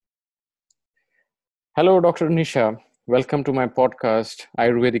Hello, Dr. Nisha. Welcome to my podcast,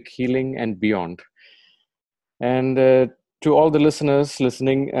 Ayurvedic Healing and Beyond. And to all the listeners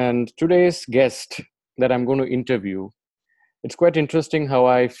listening, and today's guest that I'm going to interview, it's quite interesting how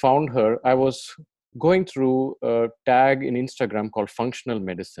I found her. I was going through a tag in Instagram called functional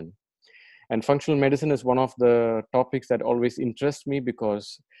medicine. And functional medicine is one of the topics that always interest me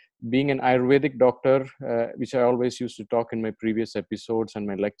because being an Ayurvedic doctor, which I always used to talk in my previous episodes and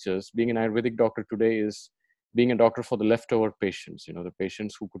my lectures, being an Ayurvedic doctor today is being a doctor for the leftover patients, the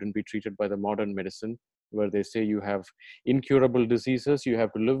patients who couldn't be treated by the modern medicine, where they say you have incurable diseases, you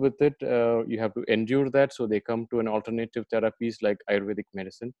have to live with it, you have to endure that. So they come to an alternative therapies like Ayurvedic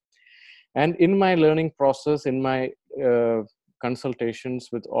medicine. And in my learning process, in my consultations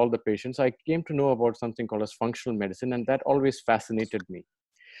with all the patients, I came to know about something called as functional medicine, and that always fascinated me.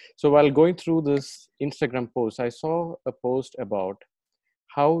 So while going through this Instagram post, I saw a post about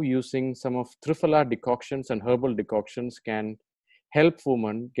how using some of Triphala decoctions and herbal decoctions can help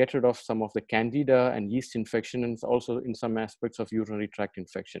women get rid of some of the candida and yeast infection, and also in some aspects of urinary tract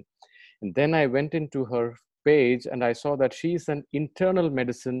infection. And then I went into her page and I saw that she is an internal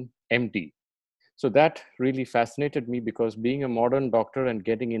medicine MD. So that really fascinated me because being a modern doctor and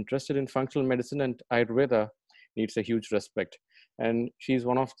getting interested in functional medicine and Ayurveda needs a huge respect. And she's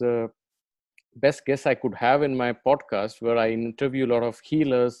one of the best guests I could have in my podcast, where I interview a lot of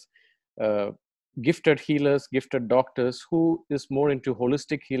healers, uh, gifted healers, gifted doctors who is more into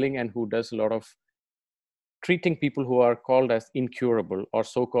holistic healing and who does a lot of treating people who are called as incurable or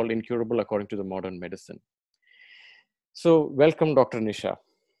so-called incurable according to the modern medicine. So welcome, Dr. Nisha.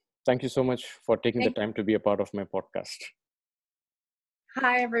 Thank you so much for taking the Thank time to be a part of my podcast.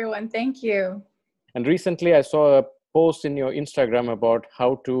 Hi, everyone. Thank you. And recently I saw a post in your Instagram about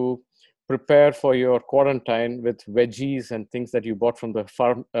how to prepare for your quarantine with veggies and things that you bought from the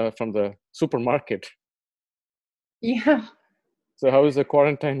farm, from the supermarket. Yeah. So how is the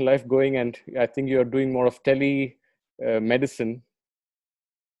quarantine life going? And I think you're doing more of tele medicine.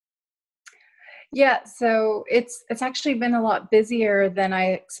 Yeah. So it's actually been a lot busier than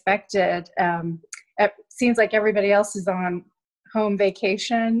I expected. It seems like everybody else is on home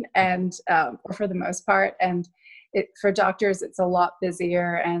vacation, and or for the most part, and for doctors, it's a lot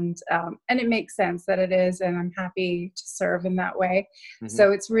busier, and it makes sense that it is, and I'm happy to serve in that way. Mm-hmm.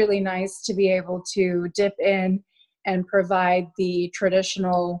 So it's really nice to be able to dip in and provide the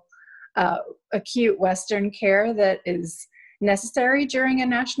traditional uh, acute Western care that is necessary during a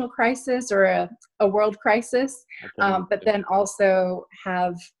national crisis or a world crisis, I can but imagine. then also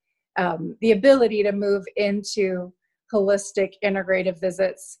have the ability to move into holistic integrative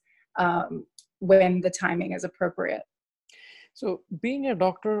visits when the timing is appropriate. So being a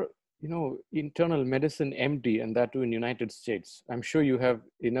doctor, internal medicine MD, and that too in United States, I'm sure you have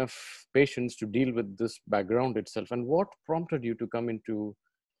enough patients to deal with this background itself. And what prompted you to come into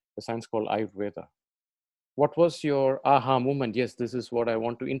a science called Ayurveda? What was your aha moment? Yes, this is what I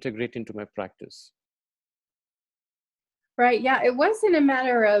want to integrate into my practice. Right. Yeah. It wasn't a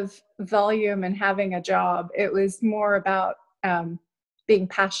matter of volume and having a job. It was more about being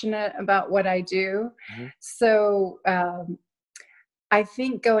passionate about what I do. Mm-hmm. So I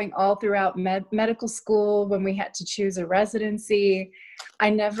think going all throughout medical school, when we had to choose a residency,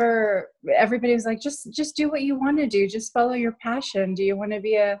 everybody was like, just do what you want to do. Just follow your passion. Do you want to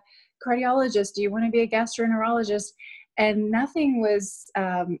be a cardiologist? Do you want to be a gastroenterologist? And nothing was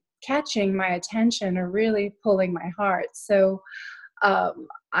catching my attention or really pulling my heart. So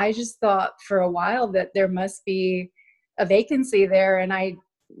I just thought for a while that there must be a vacancy there, and I,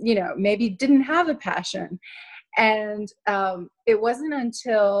 maybe didn't have a passion. And it wasn't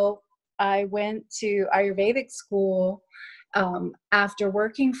until I went to Ayurvedic school after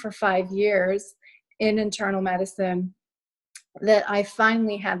working for 5 years in internal medicine that I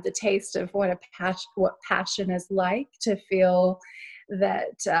finally had the taste of what passion is like, to feel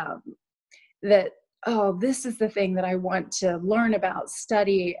that that oh, this is the thing that I want to learn about,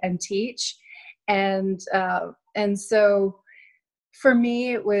 study, and teach. And so for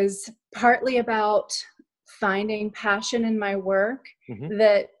me, it was partly about finding passion in my work Mm-hmm.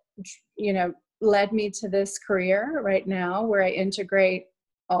 that led me to this career right now, where I integrate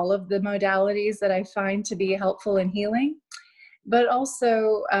all of the modalities that I find to be helpful in healing, but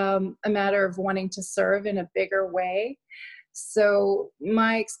also a matter of wanting to serve in a bigger way. So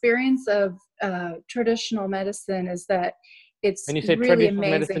my experience of traditional medicine is that it's When you say really traditional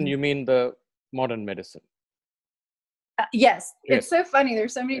medicine, amazing. you mean the modern medicine? Yes, it's Yes. so funny.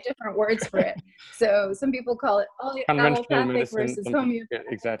 There's so many different words for it. So some people call it Conventional allopathic medicine, versus some people, homeopathic.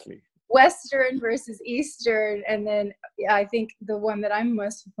 yeah, exactly. Western versus Eastern, and then I think the one that I'm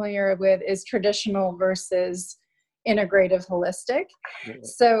most familiar with is traditional versus integrative holistic.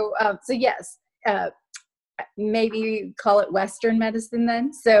 So, so yes, maybe call it Western medicine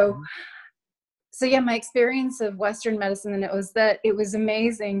then. So yeah, my experience of Western medicine, and it was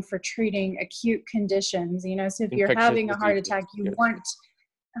amazing for treating acute conditions. You know, so if you're Infectious having a heart diseases, attack, you yes. want,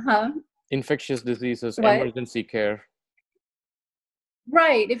 huh? Infectious diseases, What? emergency care.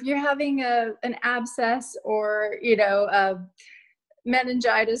 Right. If you're having an abscess, or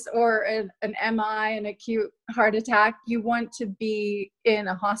meningitis, or an MI, an acute heart attack, you want to be in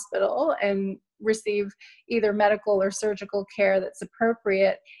a hospital and receive either medical or surgical care that's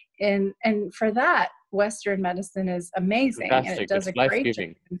appropriate. And for that, Western medicine is amazing, and it Fantastic. does It's a great job.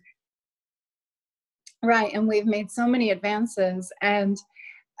 life-giving. Right. And we've made so many advances. And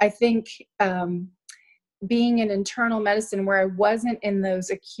I think being in internal medicine, where I wasn't in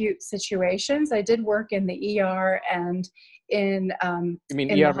those acute situations, I did work in the ER and in You mean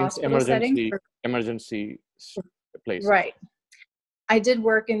the ER means hospital setting. emergency places. Right. I did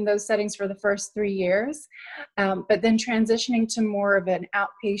work in those settings for the first 3 years, but then transitioning to more of an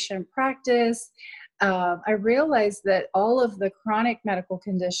outpatient practice, I realized that all of the chronic medical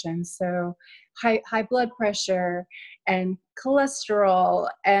conditions, so high blood pressure and cholesterol,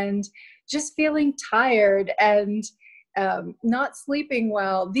 and just feeling tired, and not sleeping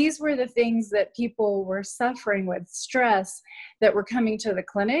well, these were the things that people were suffering with, stress, that were coming to the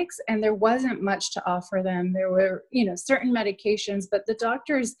clinics, and there wasn't much to offer them. There were, certain medications, but the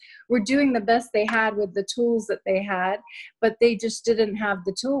doctors were doing the best they had with the tools that they had, but they just didn't have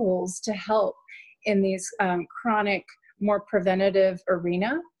the tools to help in these chronic, more preventative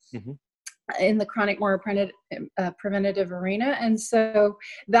arena. Mm-hmm. In the chronic, more preventative arena. And so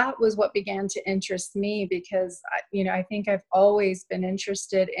that was what began to interest me, because I think I've always been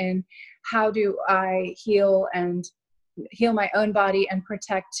interested in how do I heal my own body and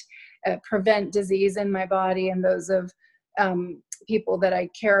prevent disease in my body and those of people that I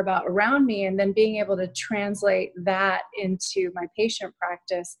care about around me, and then being able to translate that into my patient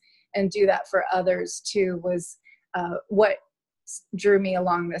practice and do that for others too was what drew me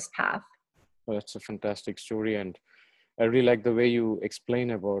along this path. Well, that's a fantastic story, and I really like the way you explain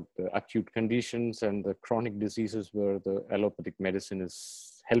about the acute conditions and the chronic diseases where the allopathic medicine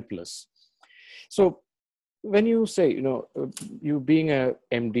is helpless. So when you say, you being a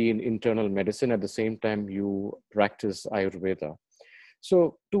MD in internal medicine, at the same time you practice Ayurveda.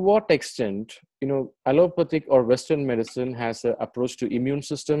 So to what extent, allopathic or Western medicine has an approach to immune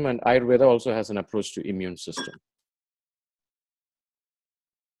system, and Ayurveda also has an approach to immune system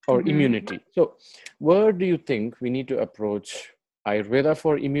or immunity. So where do you think we need to approach Ayurveda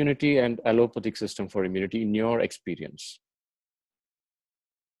for immunity and allopathic system for immunity in your experience?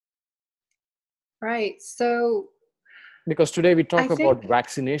 Right. So because today we talk about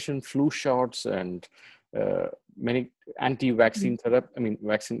vaccination, flu shots, and many anti-vaccine therapy. I mean,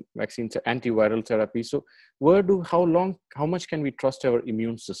 vaccines, antiviral therapy. So how much can we trust our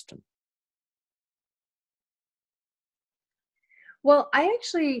immune system? Well, I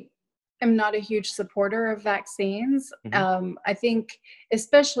actually am not a huge supporter of vaccines. Mm-hmm. I think,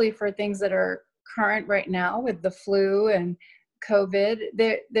 especially for things that are current right now with the flu and COVID,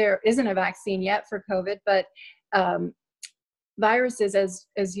 there isn't a vaccine yet for COVID, but viruses,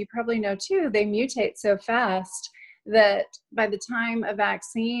 as you probably know too, they mutate so fast that by the time a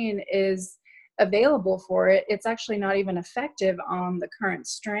vaccine is available for it, it's actually not even effective on the current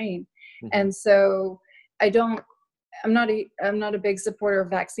strain. Mm-hmm. And so I'm not a big supporter of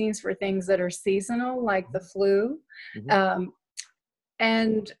vaccines for things that are seasonal, like the flu. Mm-hmm.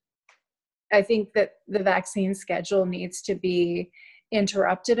 And I think that the vaccine schedule needs to be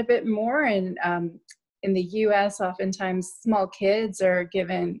interrupted a bit more. And in the U.S., oftentimes small kids are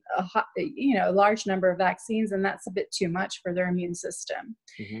given a large number of vaccines, and that's a bit too much for their immune system.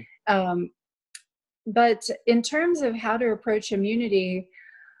 Mm-hmm. But in terms of how to approach immunity,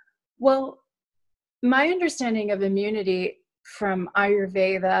 well, my understanding of immunity from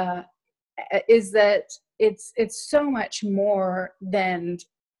Ayurveda is that it's so much more than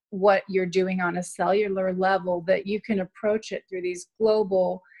what you're doing on a cellular level, that you can approach it through these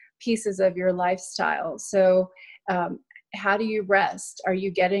global pieces of your lifestyle. So how do you rest? Are you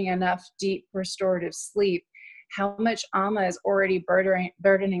getting enough deep restorative sleep? How much ama is already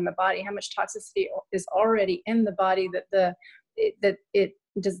burdening the body? How much toxicity is already in the body that it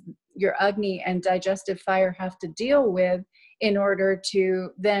does your Agni and digestive fire have to deal with in order to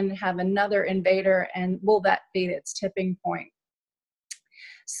then have another invader, and will that be its tipping point?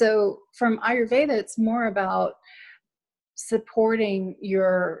 So from Ayurveda, it's more about supporting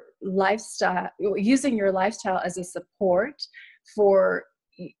your lifestyle, using your lifestyle as a support for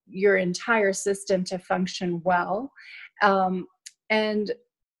your entire system to function well. And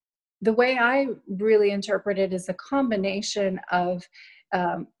the way I really interpret it is a combination of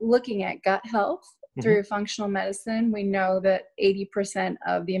looking at gut health through functional medicine. We know that 80%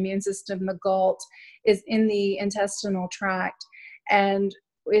 of the immune system, the GALT, is in the intestinal tract. And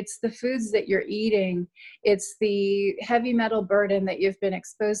it's the foods that you're eating. It's the heavy metal burden that you've been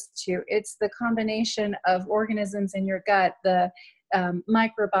exposed to. It's the combination of organisms in your gut, the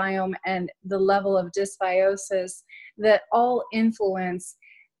microbiome, and the level of dysbiosis that all influence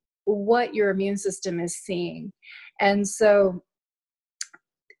what your immune system is seeing. And so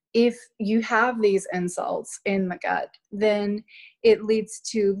if you have these insults in the gut, then it leads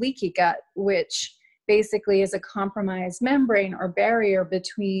to leaky gut, which basically is a compromised membrane or barrier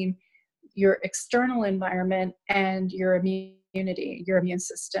between your external environment and your immunity, your immune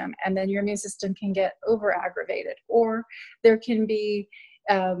system. And then your immune system can get over aggravated, or there can be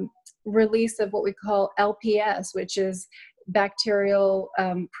release of what we call LPS, which is bacterial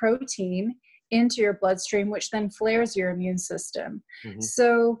protein into your bloodstream, which then flares your immune system.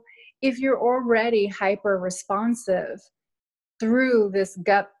 So if you're already hyper responsive through this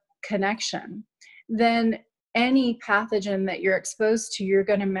gut connection, then any pathogen that you're exposed to, you're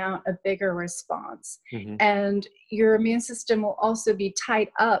going to mount a bigger response. And your immune system will also be tied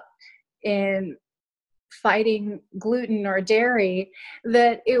up in fighting gluten or dairy,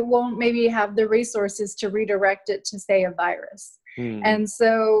 that it won't maybe have the resources to redirect it to, say, a virus. And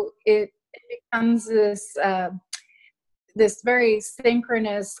so it becomes this this very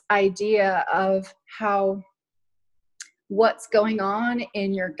synchronous idea of how what's going on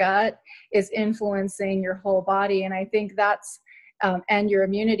in your gut is influencing your whole body. And I think that's and your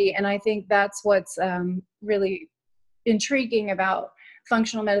immunity. And I think that's what's really intriguing about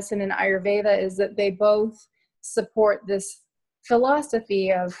functional medicine and Ayurveda, is that they both support this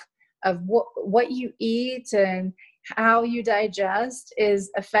philosophy of what you eat and how you digest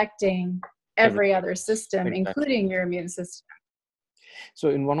is affecting every other system, including your immune system. So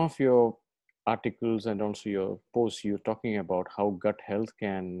in one of your articles and also your posts, you're talking about how gut health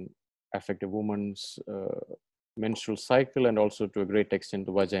can affect a woman's menstrual cycle and also to a great extent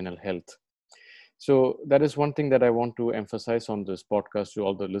the vaginal health. So that is one thing that I want to emphasize on this podcast to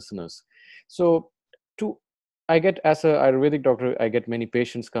all the listeners. So I get, as an Ayurvedic doctor, I get many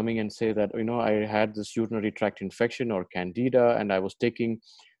patients coming and say that, I had this urinary tract infection or candida, and I was taking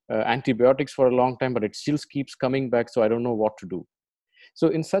antibiotics for a long time, but it still keeps coming back. So I don't know what to do. So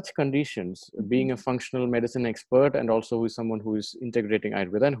in such conditions, being a functional medicine expert and also with someone who is integrating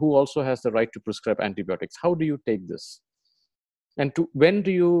Ayurveda and who also has the right to prescribe antibiotics, how do you take this? And when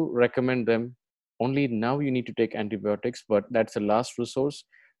do you recommend them? Only now you need to take antibiotics, but that's a last resource.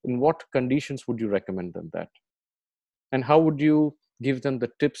 In what conditions would you recommend them that? And how would you give them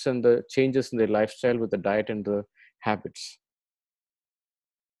the tips and the changes in their lifestyle with the diet and the habits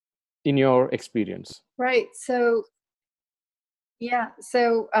in your experience? Right. So, yeah.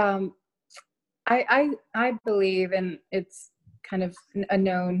 So I believe, and it's kind of a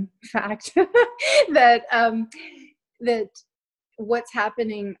known fact, that that what's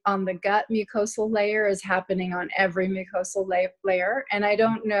happening on the gut mucosal layer is happening on every mucosal layer. And I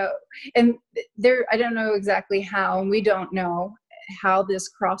don't know, I don't know exactly how, and we don't know how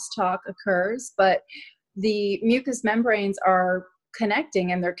this crosstalk occurs, but the mucous membranes are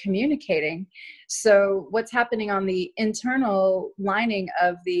connecting and they're communicating. So what's happening on the internal lining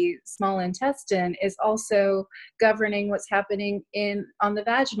of the small intestine is also governing what's happening on the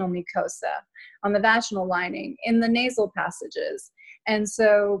vaginal mucosa, on the vaginal lining, in the nasal passages. And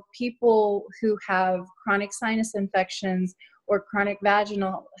so people who have chronic sinus infections or chronic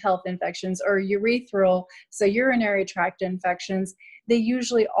vaginal health infections or urethral, so urinary tract infections, they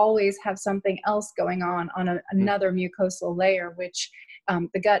usually always have something else going on another mucosal layer, which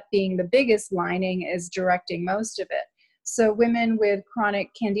the gut being the biggest lining is directing most of it. So women with chronic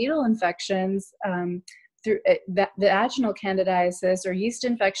candidal infections, through the vaginal candidiasis or yeast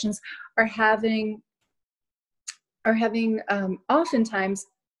infections, are having oftentimes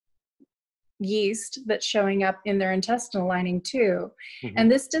yeast that's showing up in their intestinal lining too. And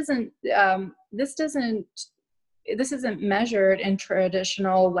this isn't measured in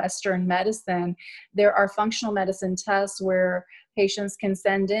traditional Western medicine. There are functional medicine tests where patients can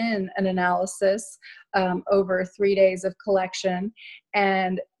send in an analysis over 3 days of collection,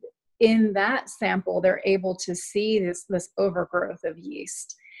 and in that sample they're able to see this overgrowth of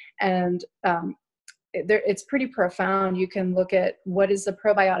yeast. And it's pretty profound. You can look at what is the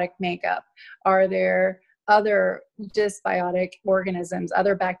probiotic makeup. Are there other dysbiotic organisms,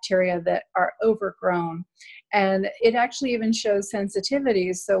 other bacteria that are overgrown. And it actually even shows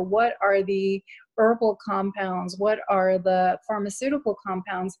sensitivities. So what are the herbal compounds? What are the pharmaceutical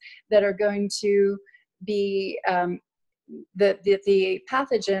compounds that are going to be the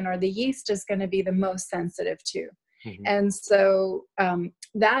pathogen or the yeast is going to be the most sensitive to? Mm-hmm. And so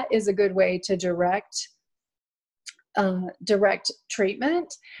that is a good way to direct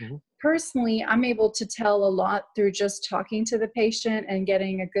treatment. Mm-hmm. Personally, I'm able to tell a lot through just talking to the patient and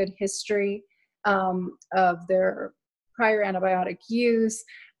getting a good history of their prior antibiotic use,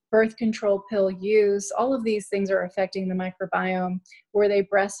 birth control pill use. All of these things are affecting the microbiome. Were they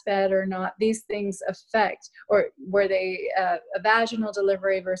breastfed or not? These things affect, or were they a vaginal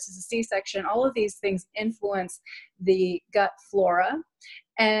delivery versus a C-section? All of these things influence the gut flora.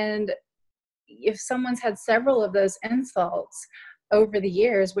 And if someone's had several of those insults over the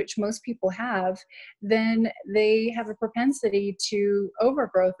years, which most people have, then they have a propensity to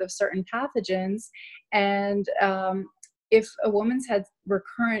overgrowth of certain pathogens. And if a woman's had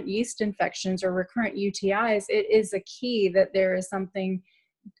recurrent yeast infections or recurrent UTIs, it is a key that there is something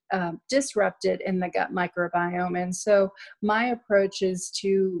disrupted in the gut microbiome. And so my approach is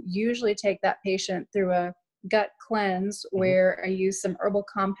to usually take that patient through a gut cleanse where I use some herbal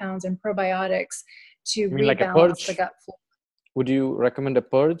compounds and probiotics to You mean like a rebalance the purge? gut flora. Would you recommend a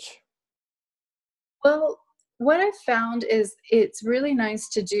purge? Well, what I've found is it's really nice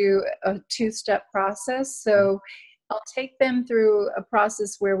to do a two-step process. So I'll take them through a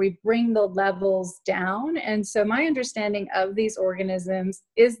process where we bring the levels down. And so my understanding of these organisms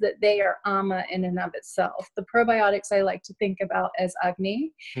is that they are ama in and of itself. The probiotics I like to think about as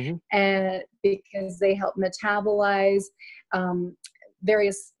Agni, and because they help metabolize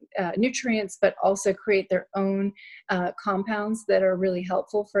various nutrients, but also create their own compounds that are really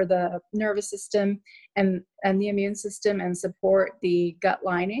helpful for the nervous system and the immune system and support the gut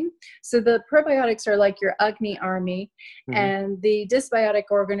lining. So the probiotics are like your Agni army, and the dysbiotic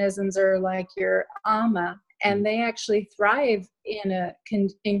organisms are like your ama, and they actually thrive in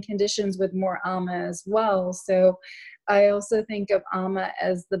conditions with more ama as well. So I also think of ama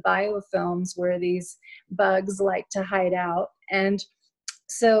as the biofilms where these bugs like to hide out. And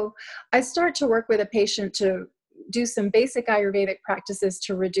so I start to work with a patient to do some basic Ayurvedic practices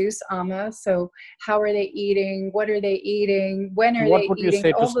to reduce ama. So how are they eating? What are they eating? When are What they would you eating?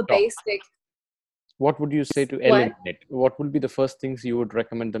 say to All the stop? basic. What would you say to What? eliminate? What would be the first things you would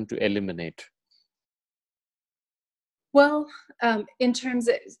recommend them to eliminate? Well, in terms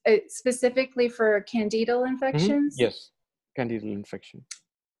of specifically for candidal infections. Yes, candidal infection.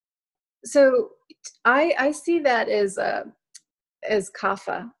 So I see that as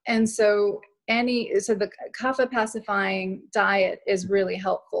kapha. And so the kapha pacifying diet is really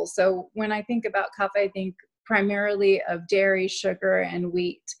helpful. So when I think about kapha, I think primarily of dairy, sugar, and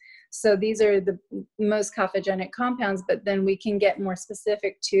wheat. So these are the most kaphagenic compounds, but then we can get more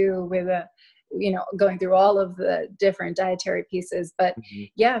specific too with going through all of the different dietary pieces. But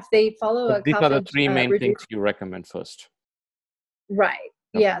yeah, if they follow But a these are the kapha three main things you recommend first. right.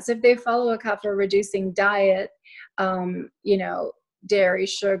 Yep. Yeah. So if they follow a kapha reducing diet, dairy,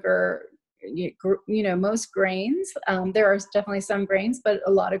 sugar, most grains. There are definitely some grains, but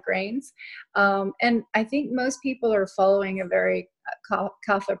a lot of grains. And I think most people are following a very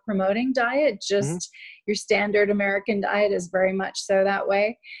kapha promoting diet. Just your standard American diet is very much so that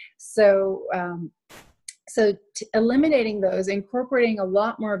way. So, eliminating those, incorporating a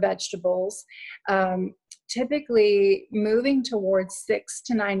lot more vegetables, typically moving towards 6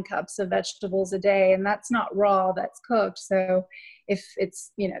 to 9 cups of vegetables a day. And that's not raw, that's cooked. So if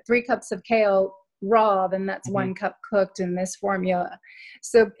it's, 3 cups of kale raw, then that's 1 cup cooked in this formula.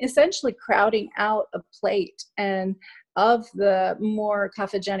 So essentially crowding out a plate and of the more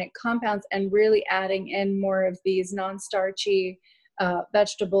kaphagenic compounds and really adding in more of these non-starchy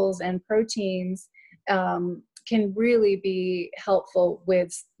vegetables and proteins can really be helpful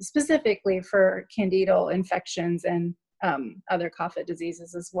with specifically for candidal infections and other kapha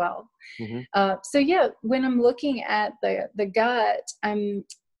diseases as well. So yeah, when I'm looking at the gut,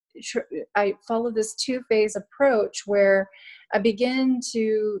 I follow this 2-phase approach where I begin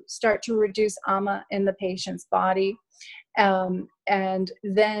to start to reduce ama in the patient's body, and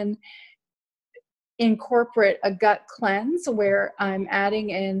then incorporate a gut cleanse where I'm adding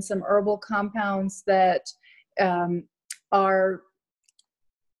in some herbal compounds that are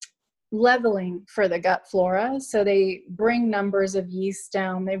leveling for the gut flora. So they bring numbers of yeast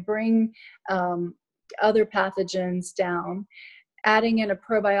down, they bring other pathogens down, adding in a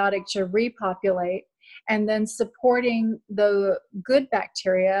probiotic to repopulate. and then supporting the good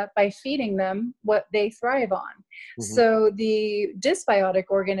bacteria by feeding them what they thrive on. Mm-hmm. So the dysbiotic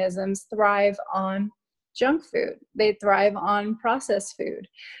organisms thrive on junk food. They thrive on processed food.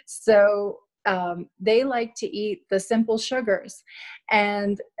 So they like to eat the simple sugars,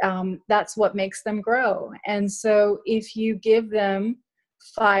 and that's what makes them grow. And so if you give them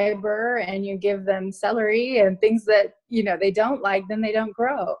fiber and you give them celery and things that they don't like, then they don't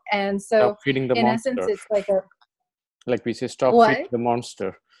grow. And so Stop feeding the in essence, monster. it's like a Like we say, stop feeding what? the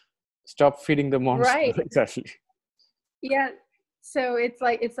monster. Stop feeding the monster. Right. Exactly. Yeah. So it's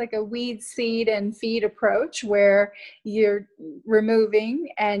like a weed, seed, and feed approach, where you're removing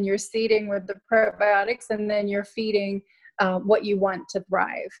and you're seeding with the probiotics, and then you're feeding what you want to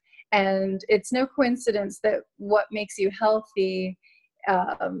thrive. And it's no coincidence that what makes you healthy,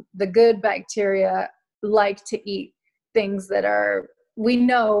 the good bacteria like to eat things that we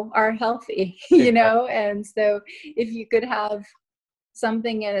know are healthy, Exactly. And so if you could have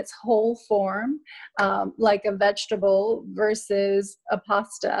something in its whole form, like a vegetable versus a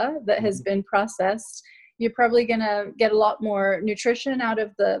pasta that has Mm-hmm. been processed, you're probably going to get a lot more nutrition out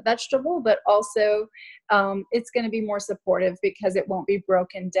of the vegetable, but also it's going to be more supportive because it won't be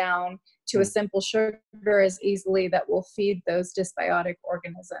broken down to a simple sugar as easily that will feed those dysbiotic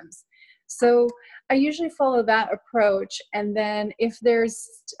organisms. So I usually follow that approach. And then if there's,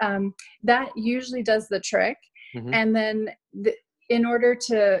 that usually does the trick. Mm-hmm. And then in order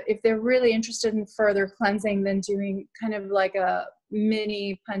to, if they're really interested in further cleansing, then doing kind of like a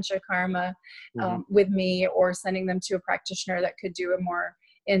mini panchakarma with me, or sending them to a practitioner that could do a more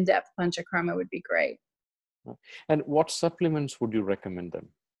in-depth panchakarma would be great. And what supplements would you recommend them?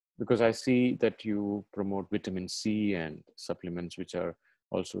 Because I see that you promote vitamin C and supplements which are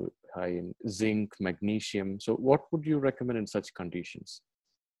also high in zinc, magnesium. So what would you recommend in such conditions?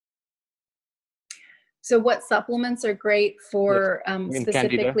 So what supplements are great Yes. for In Candida?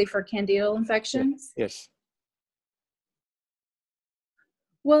 specifically for candidal Yes. infections? Yes.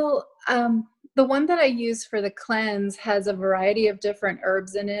 Well, the one that I use for the cleanse has a variety of different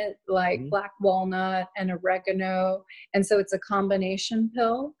herbs in it, like Mm-hmm. black walnut and oregano. And so it's a combination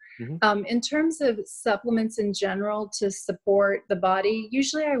pill. Mm-hmm. In terms of supplements in general to support the body,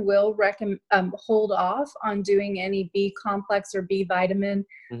 usually I will hold off on doing any B complex or B vitamin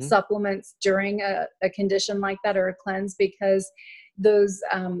Mm-hmm. supplements during a condition like that, or a cleanse, because those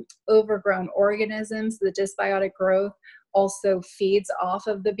overgrown organisms, the dysbiotic growth, also feeds off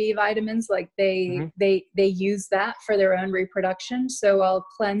of the B vitamins. Like Mm-hmm. they use that for their own reproduction. So I'll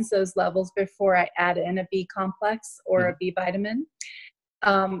cleanse those levels before I add in a B complex or a B vitamin.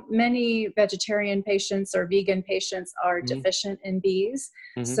 Many vegetarian patients or vegan patients are Mm-hmm. deficient in Bs.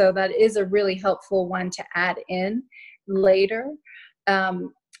 Mm-hmm. So that is a really helpful one to add in later.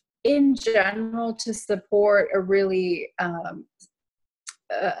 In general, to support a really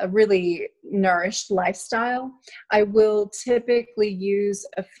nourished lifestyle, I will typically use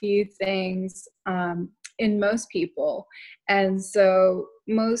a few things in most people. And so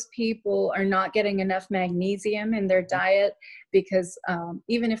most people are not getting enough magnesium in their diet, because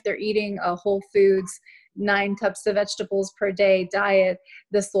even if they're eating a whole foods 9 cups of vegetables per day diet,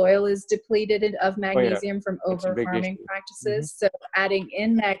 the soil is depleted of Oh yeah, magnesium from that's a over big farming issue. Mm-hmm. practices. So adding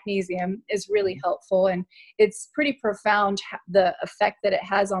in magnesium is really helpful, and it's pretty profound the effect that it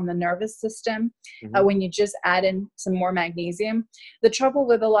has on the nervous system Mm-hmm. when you just add in some more magnesium. The trouble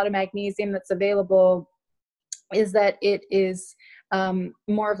with a lot of magnesium that's available is that it is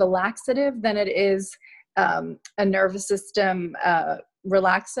more of a laxative than it is a nervous system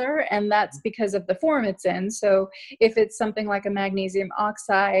relaxer, and that's because of the form it's in. So if it's something like a magnesium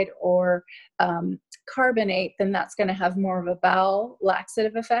oxide or carbonate, then that's going to have more of a bowel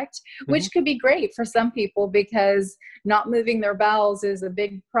laxative effect, Mm-hmm. which could be great for some people, because not moving their bowels is a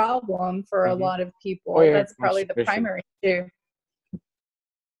big problem for a Mm-hmm. lot of Oh people. yeah, That's probably the constipation. primary issue.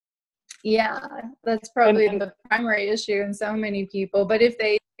 Yeah, that's And probably the primary issue in so many people. But if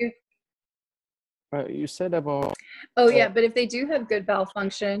they do, you said about oh yeah, but if they do have good bowel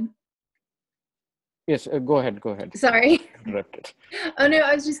function, yes. Go ahead. Go ahead. sorry. Interrupted. Oh no,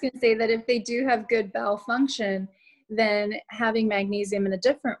 I was just going to say that if they do have good bowel function, then having magnesium in a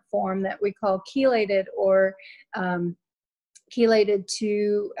different form that we call chelated, or chelated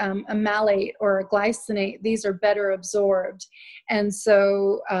to a malate or a glycinate, these are better absorbed. And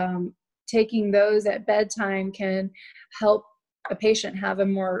so taking those at bedtime can help a patient have a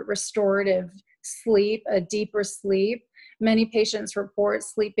more restorative sleep, a deeper sleep. Many patients report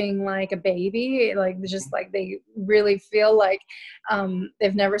sleeping like a baby, like just like they really feel like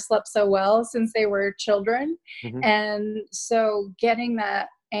they've never slept so well since they were children. Mm-hmm. And so getting that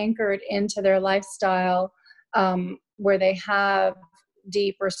anchored into their lifestyle, where they have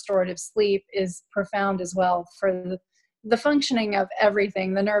deep restorative sleep, is profound as well for the functioning of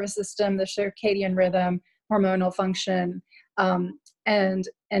everything, the nervous system, the circadian rhythm, hormonal function, and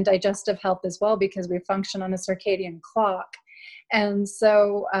digestive health as well, because we function on a circadian clock. And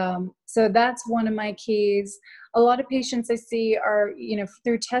so, so that's one of my keys. A lot of patients I see are,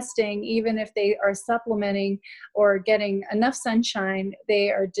 through testing, even if they are supplementing or getting enough sunshine,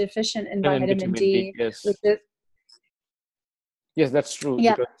 they are deficient in And vitamin vitamin D, D, which yes. is, Yes, that's true.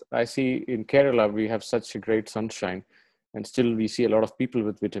 yeah, Because I see in Kerala, we have such a great sunshine, and still we see a lot of people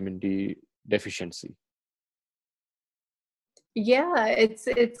with vitamin D deficiency. yeah, it's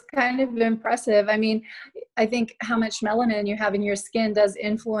kind of impressive. I mean, I think how much melanin you have in your skin does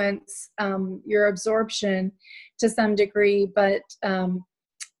influence your absorption to some degree, but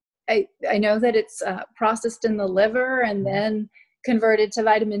I know that it's processed in the liver and then converted to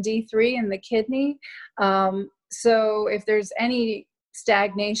vitamin D3 in the kidney. So if there's any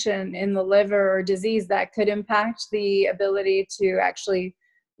stagnation in the liver or disease, that could impact the ability to actually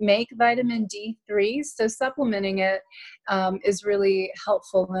make vitamin D3. So supplementing it is really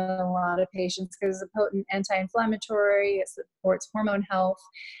helpful in a lot of patients because it's a potent anti-inflammatory, it supports hormone health,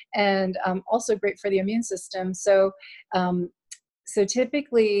 and also great for the immune system. So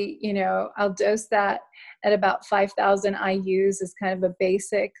typically, I'll dose that at about 5,000 IUs is kind of a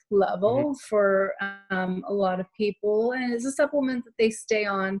basic Mm-hmm. level for a lot of people. And it's a supplement that they stay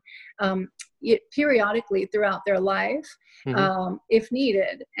on periodically throughout their life Mm-hmm. if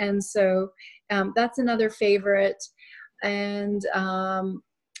needed. And so that's another favorite. And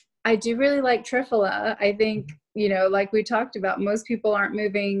I do really like Triphala. I think, like we talked about, most people aren't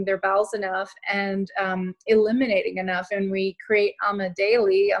moving their bowels enough and eliminating enough. And we create AMA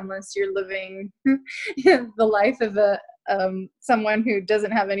daily unless you're living the life of someone who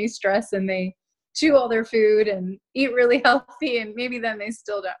doesn't have any stress and they chew all their food and eat really healthy, and maybe then they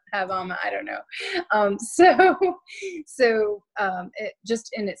still don't have AMA. I don't know. It just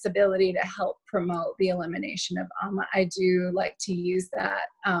in its ability to help promote the elimination of AMA, I do like to use that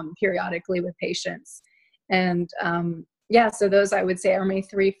periodically with patients. And so those I would say are my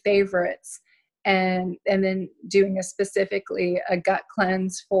three favorites. And then doing specifically a gut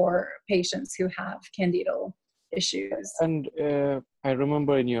cleanse for patients who have candidal issues. And I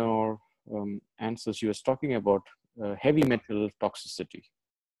remember in your answers, you was talking about heavy metal toxicity.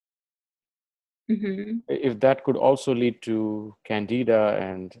 Mm-hmm. If that could also lead to candida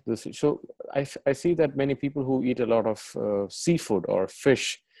and this. So I see that many people who eat a lot of seafood or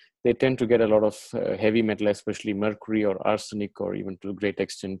fish, they tend to get a lot of heavy metal, especially mercury or arsenic, or even to a great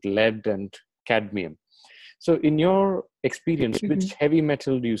extent lead and cadmium. So in your experience, Mm-hmm. which heavy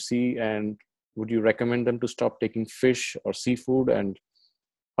metal do you see, and would you recommend them to stop taking fish or seafood? And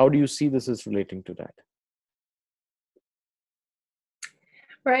how do you see this is relating to that?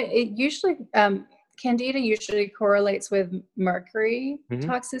 Right. It usually, candida usually correlates with mercury Mm-hmm.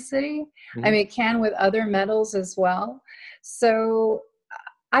 toxicity. I Mm-hmm. mean, it can with other metals as well. So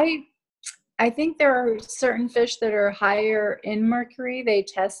I think there are certain fish that are higher in mercury. They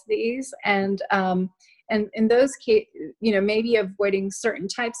test these, and in those cases, maybe avoiding certain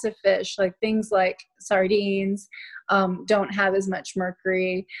types of fish, like things like sardines, don't have as much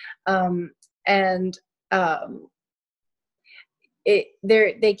mercury, and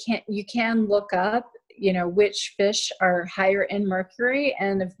you can look up which fish are higher in mercury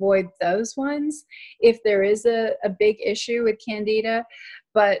and avoid those ones if there is a big issue with candida.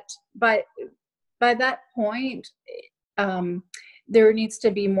 But by that point, there needs to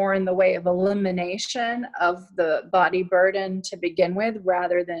be more in the way of elimination of the body burden to begin with,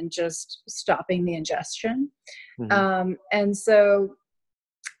 rather than just stopping the ingestion. Mm-hmm. And so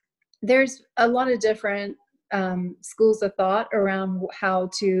there's a lot of different schools of thought around how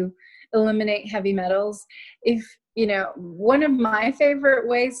to eliminate heavy metals. If one of my favorite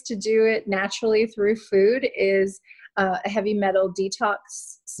ways to do it naturally through food is a heavy metal detox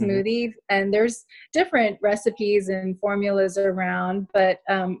Mm-hmm. smoothie. And there's different recipes and formulas around, but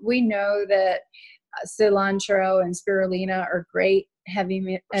we know that cilantro and spirulina are great and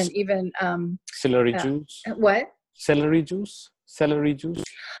even Celery juice. what? Celery juice. Celery juice.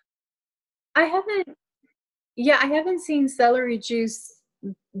 I haven't I haven't seen celery juice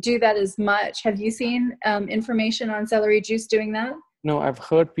do that as much. Have you seen information on celery juice doing that? No, I've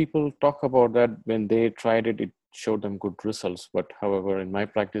heard people talk about that when they tried it, it showed them good results. But however, in my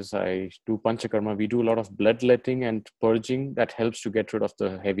practice, I do panchakarma. We do a lot of bloodletting and purging that helps to get rid of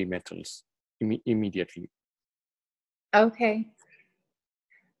the heavy metals immediately. Okay.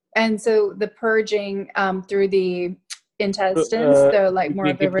 And so the purging through the intestines, so like more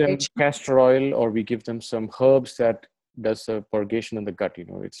We of the give them rage. castor oil, or we give them some herbs that does a purgation in the gut.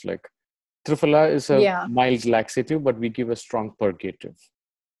 It's like Triphala is a Yeah, mild laxative, but we give a strong purgative,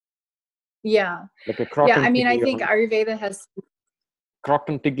 yeah, like a yeah. I mean, I think Croton Ayurveda has,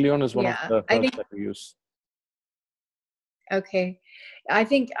 tiglion is one of yeah, the I herbs think, that we use. okay. I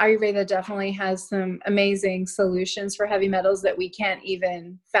think Ayurveda definitely has some amazing solutions for heavy metals that we can't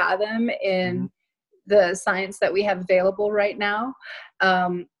even fathom Hmm. in the science that we have available right now.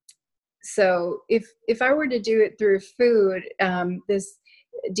 Um, so if I were to do it through food, this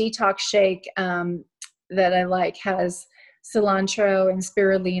detox shake that I like has cilantro and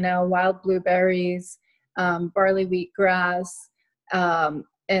spirulina, wild blueberries, barley wheatgrass,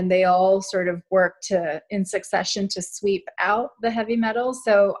 and they all sort of work in succession to sweep out the heavy metals.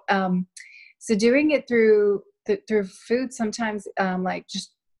 So doing it through food sometimes, like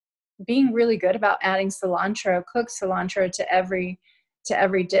just being really good about adding cilantro, cooked cilantro to every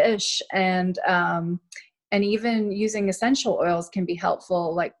dish, and even using essential oils can be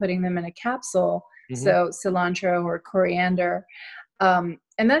helpful, like putting them in a capsule. Hmm. So cilantro or coriander, and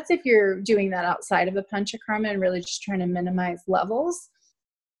that's if you're doing that outside of the panchakarma and really just trying to minimize levels.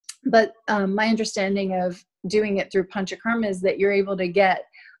 But my understanding of doing it through panchakarma is that you're able to get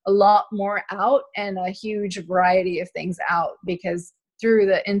a lot more out and a huge variety of things out, because through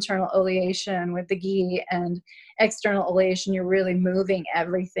the internal oleation with the ghee and external oleation, you're really moving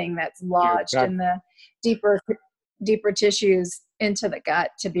everything that's Your lodged gut, in the deeper tissues into the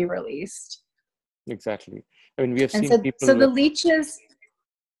gut to be released. exactly. I mean, we have And seen so people the with. leeches,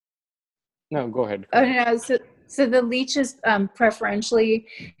 No, go ahead. Go oh ahead. no, so the leeches preferentially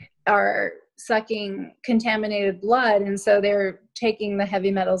are sucking contaminated blood, and so they're taking the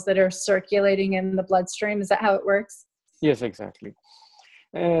heavy metals that are circulating in the bloodstream. Is that how it works? Yes, exactly.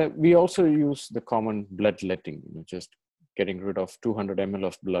 We also use the common bloodletting, just getting rid of 200 ml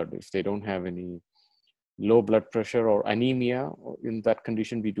of blood. If they don't have any low blood pressure or anemia, in that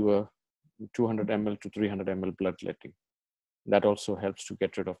condition, we do a 200 ml to 300 ml bloodletting. That also helps to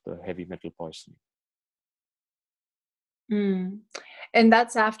get rid of the heavy metal poisoning. Mm. And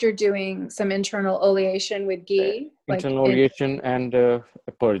that's after doing some internal oleation with ghee, like Internal in, oleation and a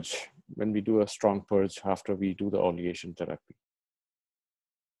purge, when we do a strong purge after we do the oleation therapy.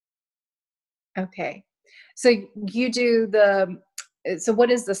 okay. So you do so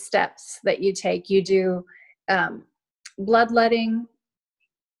what is the steps that you take? You do um, bloodletting,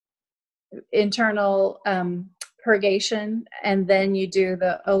 internal purgation, and then you do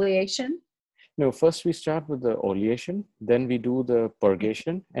the oleation? No, first we start with the oleation, then we do the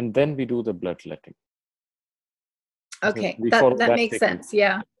purgation, and then we do the bloodletting. So Okay, we that follow that that makes sequence. sense.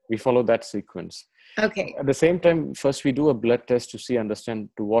 Yeah. We follow that sequence. Okay. At the same time, first we do a blood test to understand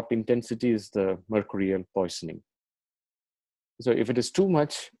to what intensity is the mercurial poisoning. So if it is too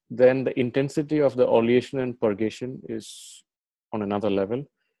much, then the intensity of the oleation and purgation is on another level,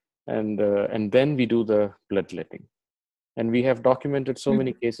 and then we do the bloodletting. And we have documented so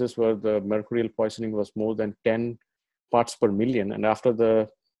many Mhm. cases where the mercurial poisoning was more than 10 parts per million, and after the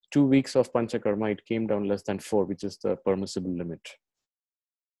 2 weeks of panchakarma, it came down less than 4, which is the permissible limit.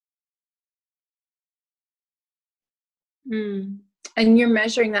 Mm. And you're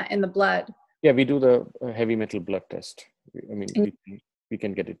measuring that in the blood. Yeah, we do the heavy metal blood test. I mean, And- we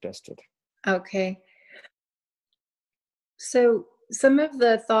can get it tested. Okay. So some of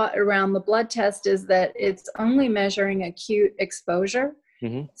the thought around the blood test is that it's only measuring acute exposure.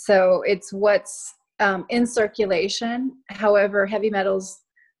 Hmm. So it's what's in circulation. However, heavy metals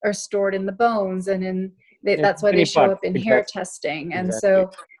are stored in the bones, and that's why they Many show parts, up in hair exactly, testing. And exactly.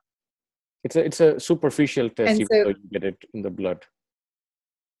 so, It's a superficial test, and even so though you get it in the blood.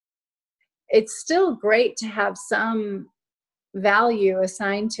 it's still great to have some value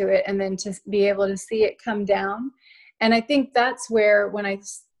assigned to it and then to be able to see it come down. And I think that's where, when I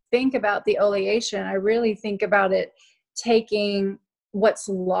think about the oleation, I really think about it taking what's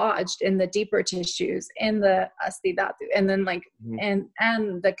lodged in the deeper tissues in the asti dhatu, and then like Mhm.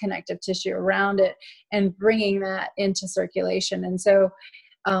 and the connective tissue around it, and bringing that into circulation. And so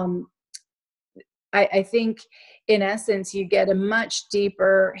um, I think in essence you get a much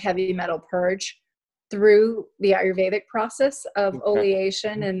deeper heavy metal purge through the Ayurvedic process of Exactly.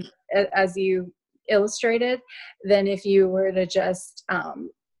 oleation, Mhm. and as you illustrated, than if you were to just uh,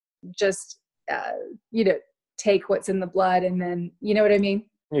 you know take what's in the blood, and then, you know what I mean?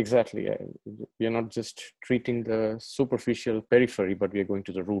 Exactly. We are not just treating the superficial periphery, but we are going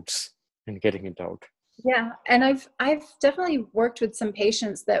to the roots and getting it out. Yeah, and I've definitely worked with some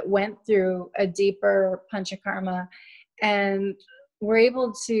patients that went through a deeper panchakarma and were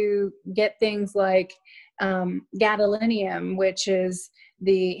able to get things like gadolinium, which is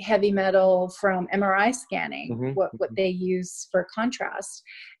the heavy metal from MRI scanning, Mm-hmm. what they use for contrast,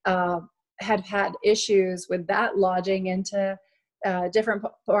 had issues with that lodging into different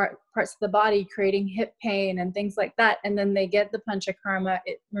parts of the body, creating hip pain and things like that. And then they get the Panchakarma,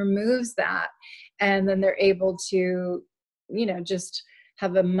 it removes that, and then they're able to, just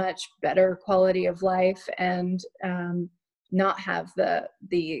have a much better quality of life and not have the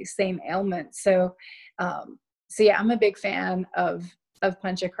same ailments. So yeah, I'm a big fan of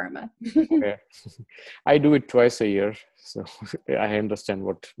Panchakarma. Okay. I do it twice a year, so I understand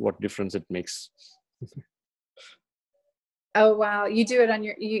what difference it makes. Oh wow, you do it on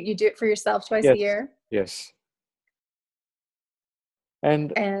you do it for yourself twice a Yes, year? yes.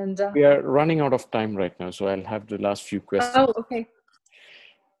 And And we are running out of time right now, so I'll have the last few questions. oh, okay.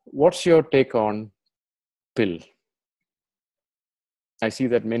 What's your take on pill? I see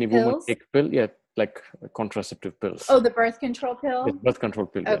that many women Pills? take pill, yeah, like contraceptive pills. Oh, the birth control Yes, pill? birth control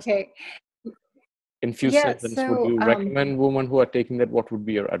pill, yes. Okay. In few Yeah, sentences, would so you recommend women who are taking that? What would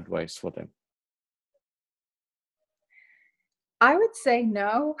be your advice for them? I would say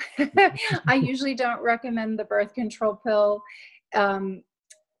no. I usually don't recommend the birth control pill.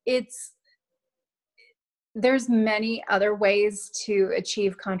 It's there's many other ways to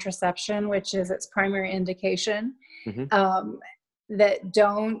achieve contraception, which is its primary indication, Mm-hmm. that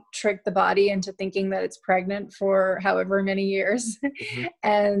don't trick the body into thinking that it's pregnant for however many years. Mm-hmm.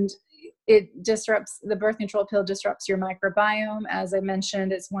 And the birth control pill disrupts your microbiome. As I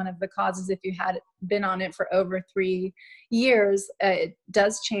mentioned, it's one of the causes, if you had been on it for over 3 years, it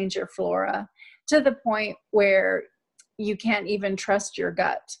does change your flora to the point where you can't even trust your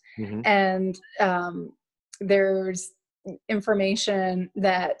gut. Mm-hmm. And there's information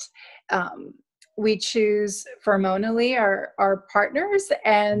that we choose hormonally our partners,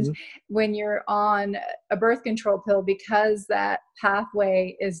 and Mm-hmm. when you're on a birth control pill, because that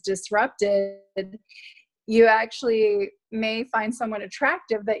pathway is disrupted, you actually may find someone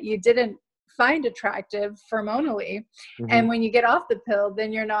attractive that you didn't find attractive hormonally. Mm-hmm. And when you get off the pill,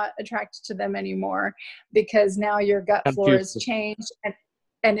 then you're not attracted to them anymore, because now your gut flora has Confused. changed,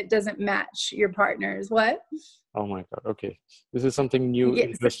 and it doesn't match your partner's. What? Oh my God. Okay. This is something new, Yes.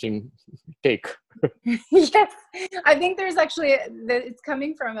 interesting take. Yes, I think there's actually it's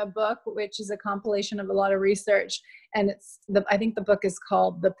coming from a book, which is a compilation of a lot of research, and I think the book is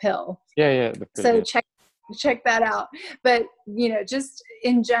called The Pill. Yeah, yeah. The pill, So yeah. check that out. But just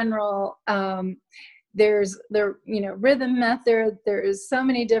in general, there's the rhythm method. There's so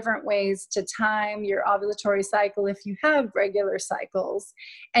many different ways to time your ovulatory cycle if you have regular cycles.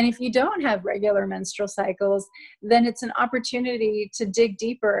 And if you don't have regular menstrual cycles, then it's an opportunity to dig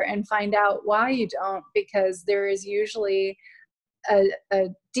deeper and find out why you don't, because there is usually a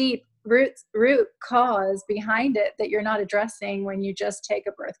deep root cause behind it that you're not addressing when you just take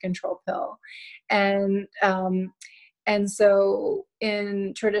a birth control pill. And so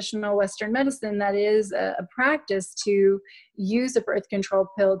in traditional Western medicine, that is a practice to use a birth control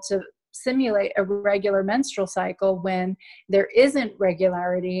pill to simulate a regular menstrual cycle when there isn't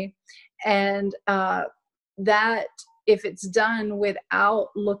regularity. And that, if it's done without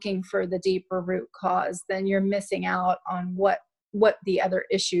looking for the deeper root cause, then you're missing out on what the other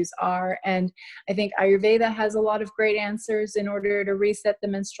issues are. And I think Ayurveda has a lot of great answers in order to reset the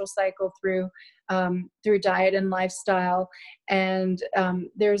menstrual cycle through diet and lifestyle. And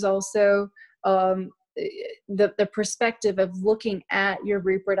there's also the perspective of looking at your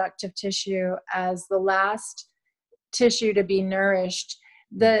reproductive tissue as the last tissue to be nourished,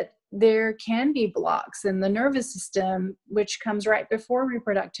 that there can be blocks in the nervous system, which comes right before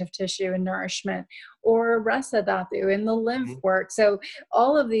reproductive tissue and nourishment, or rasa dhatu in the lymph work. So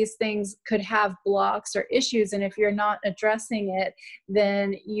all of these things could have blocks or issues. And if you're not addressing it,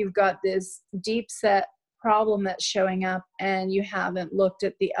 then you've got this deep set problem that's showing up, and you haven't looked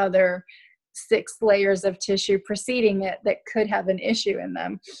at the other 6 layers of tissue preceding it that could have an issue in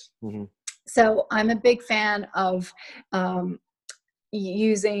them. Mm-hmm. So I'm a big fan of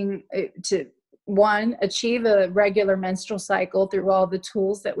using to, one, achieve a regular menstrual cycle through all the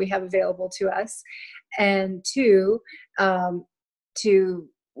tools that we have available to us, and 2, to,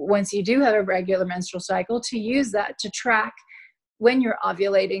 once you do have a regular menstrual cycle, to use that to track when you're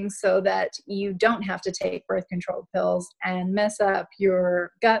ovulating, so that you don't have to take birth control pills and mess up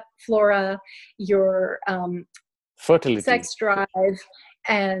your gut flora, your Fertility. sex drive,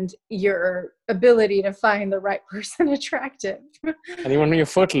 and your ability to find the right person attractive. And even your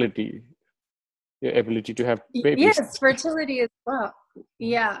fertility, your ability to have babies. Yes, fertility as well.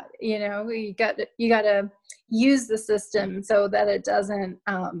 Yeah, you got to use the system so that it doesn't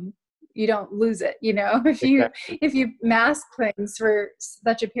you don't lose it. Exactly. If you mask things for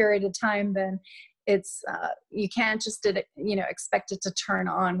such a period of time, then it's you can't just expect it to turn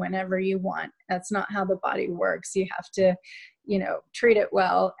on whenever you want. That's not how the body works. You have to treat it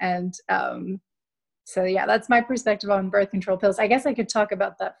well. And so yeah, that's my perspective on birth control pills. I guess I could talk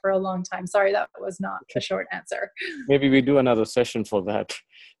about that for a long time. Sorry, that was not a short answer. Maybe we do another session for that.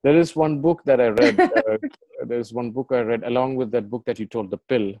 There is one book that I read. There's one book I read along with that book that you told, The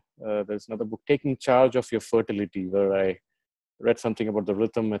Pill. There's another book, Taking Charge of Your Fertility, where I read something about the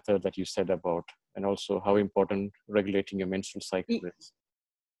rhythm method that you said about, and also how important regulating your menstrual cycle is.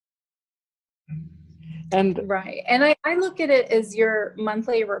 And right. And I look at it as your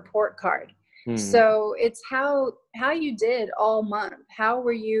monthly report card. So it's how you did all month. How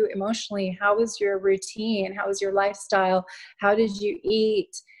were you emotionally? How was your routine? How was your lifestyle? How did you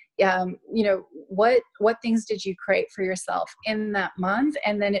eat? What things did you create for yourself in that month?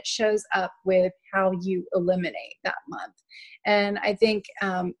 And then it shows up with how you eliminate that month. And I think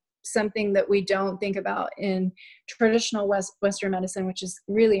something that we don't think about in traditional Western medicine, which is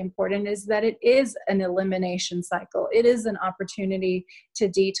really important, is that it is an elimination cycle. It is an opportunity to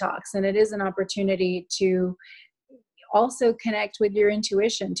detox, and it is an opportunity to also connect with your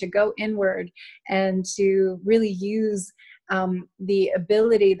intuition, to go inward and to really use the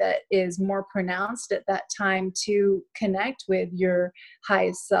ability that is more pronounced at that time to connect with your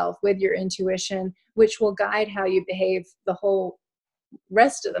highest self, with your intuition, which will guide how you behave the whole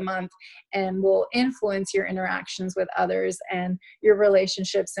rest of the month and will influence your interactions with others and your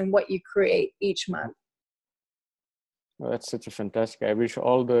relationships and what you create each month. Well, that's such a fantastic. I wish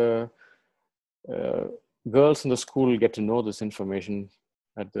all the girls in the school get to know this information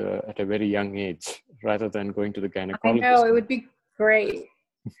at a very young age, rather than going to the gynecologist. I know, it would be great.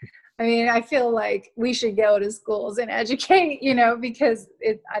 I mean, I feel like we should go to schools and educate, because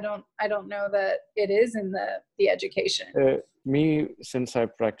I don't know that it is in the education. Since I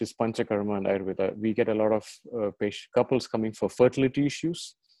practice Panchakarma and Ayurveda, we get a lot of couples coming for fertility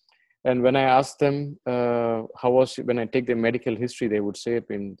issues. And when I ask them when I take their medical history, they would say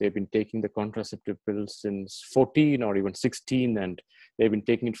they've been taking the contraceptive pills since 14 or even 16, and they've been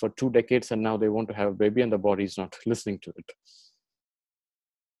taking it for 2 decades, and now they want to have a baby and the body is not listening to it.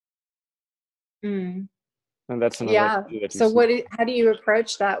 And that's another. Yeah. So how do you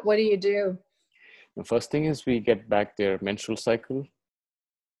approach that? What do you do? The first thing is we get back their menstrual cycle,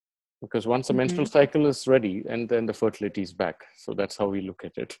 because once the menstrual cycle is ready, and then the fertility is back. So that's how we look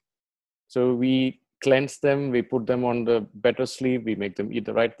at it. So we cleanse them, we put them on the better sleep, we make them eat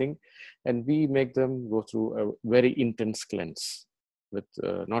the right thing, and we make them go through a very intense cleanse with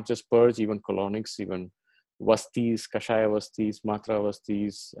not just purge, even colonics, even vastis, kashaya vastis, matra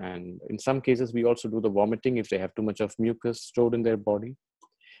vastis, and in some cases we also do the vomiting if they have too much of mucus stored in their body.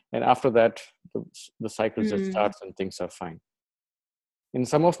 And after that, the cycle just starts and things are fine. In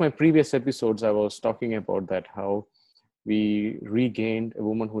some of my previous episodes, I was talking about that, how we regained a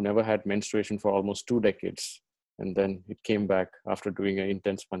woman who never had menstruation for almost 2 decades. And then it came back after doing an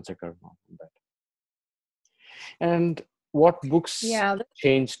intense panchakarma. And what books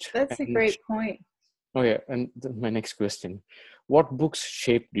changed? That's a great point. Oh yeah, and my next question. What books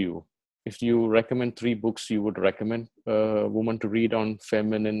shaped you? If you recommend 3 books you would recommend a woman to read on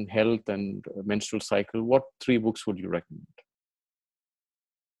feminine health and menstrual cycle, what 3 books would you recommend?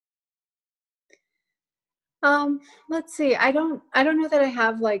 Let's see. I don't know that I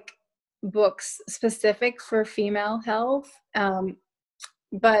have like books specific for female health.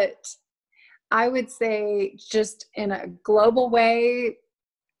 But I would say, just in a global way,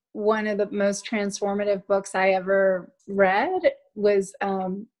 one of the most transformative books I ever read was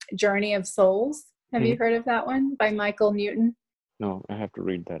Journey of Souls. Have you heard of that one, by Michael Newton? No, I have to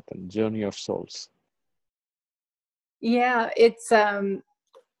read that then. Journey of Souls. Yeah, it's a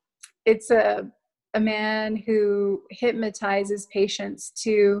man who hypnotizes patients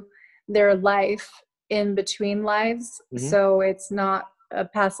to their life in between lives. So it's not a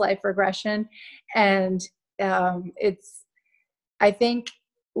past life regression. And I think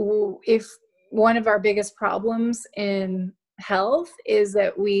if one of our biggest problems in health is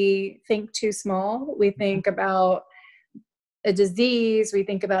that we think too small. We think about a disease, we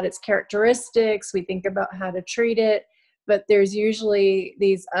think about its characteristics, we think about how to treat it, but there's usually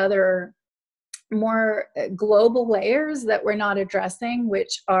these other more global layers that we're not addressing,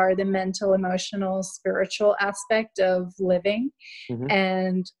 which are the mental, emotional, spiritual aspect of living,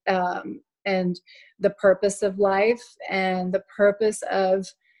 and the purpose of life, and the purpose of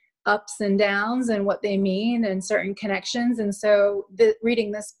ups and downs and what they mean, and certain connections. And so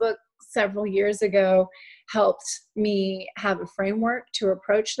reading this book several years ago helped me have a framework to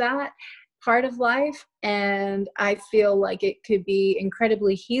approach that part of life. And I feel like it could be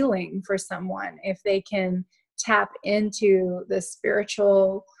incredibly healing for someone if they can tap into the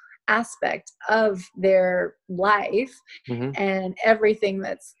spiritual aspect of their life Mm-hmm. and everything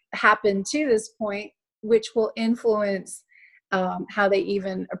that's happened to this point, which will influence how they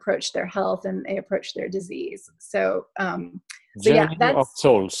even approach their health and they approach their disease. So yeah, Journey of that's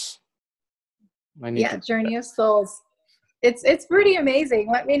Souls. I need to. Journey of Souls. It's pretty amazing.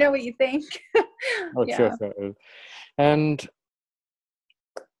 Let me know what you think. Oh, sure, Yeah. sure. And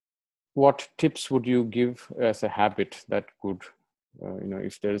what tips would you give as a habit that could,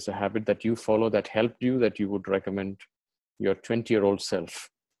 if there is a habit that you follow that helped you, that you would recommend your 20-year-old self?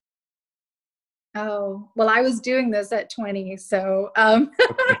 Oh, well, I was doing this at 20, so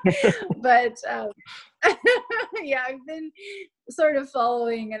Okay. but yeah, I've been sort of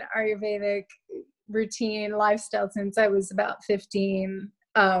following an Ayurvedic routine lifestyle since I was about 15.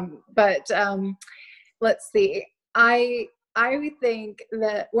 But let's see. I would think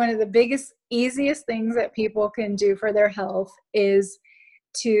that one of the biggest, easiest things that people can do for their health is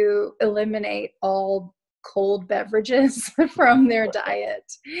to eliminate all cold beverages from their diet,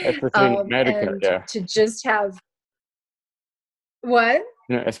 Especially in America, and yeah. to just have what?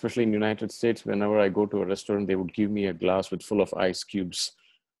 Especially in United States, whenever I go to a restaurant, they would give me a glass with full of ice cubes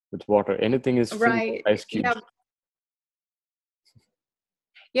with water. Anything is filled with Right. ice Yeah. cubes.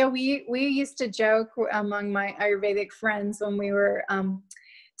 Yeah, we used to joke among my Ayurvedic friends when we were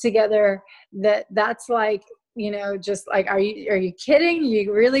together that that's like, just like, are you kidding?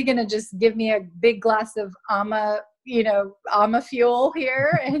 You really gonna just give me a big glass of ama fuel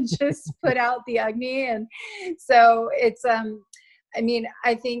here and just put out the Agni? And so it's I mean,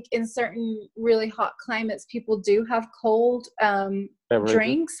 I think in certain really hot climates, people do have cold Beverages.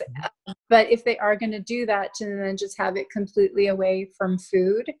 drinks, but if they are going to do that, to then just have it completely away from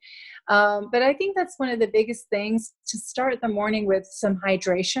food. But I think that's one of the biggest things, to start the morning with some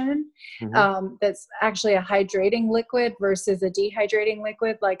hydration. Mm-hmm. That's actually a hydrating liquid versus a dehydrating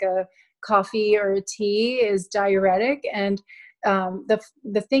liquid, like a coffee or a tea is diuretic. And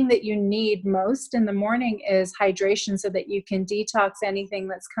the thing that you need most in the morning is hydration, so that you can detox anything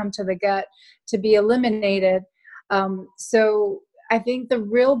that's come to the gut to be eliminated. So I think the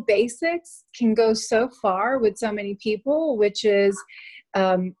real basics can go so far with so many people, which is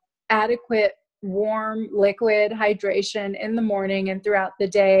adequate warm liquid hydration in the morning and throughout the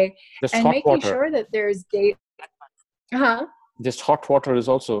day, Just and hot making water. sure that there's date. Huh? Just hot water is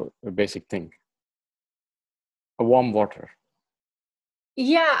also a basic thing. A warm water.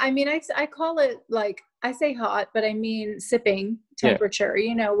 Yeah, I mean, I call it, like, I say hot, but I mean sipping Yeah. temperature,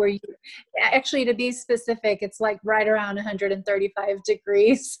 where you actually, to be specific, it's like right around 135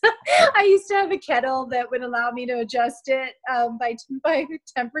 degrees. I used to have a kettle that would allow me to adjust it by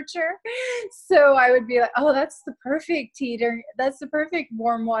temperature. So I would be like, oh, that's the perfect heater. That's the perfect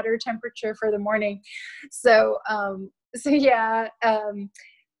warm water temperature for the morning. So, yeah.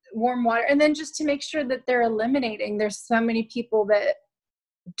 Warm water, and then just to make sure that they're eliminating. There's so many people that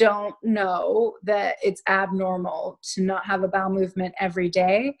don't know that it's abnormal to not have a bowel movement every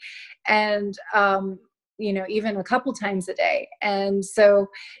day, and even a couple times a day. And so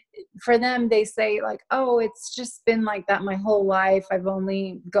for them, they say, like, oh, it's just been like that my whole life. I've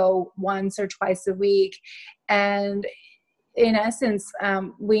only go once or twice a week. And in essence,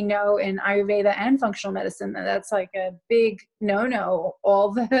 we know in Ayurveda and functional medicine that that's like a big no-no.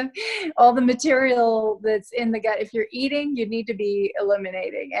 All the material that's in the gut, if you're eating, you need to be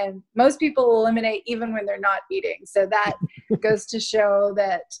eliminating. And most people eliminate even when they're not eating. So that goes to show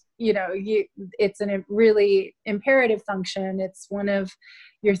that, it's a really imperative function. It's one of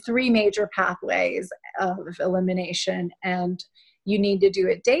your three major pathways of elimination, and you need to do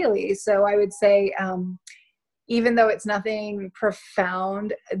it daily. So I would say, even though it's nothing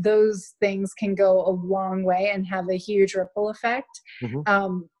profound, those things can go a long way and have a huge ripple effect.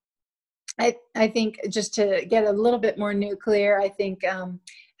 Mm-hmm. I think, just to get a little bit more nuclear, I think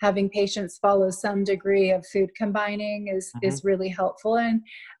having patients follow some degree of food combining is really helpful. And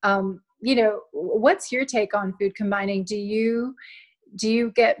what's your take on food combining? Do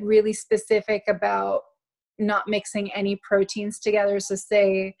you get really specific about not mixing any proteins together?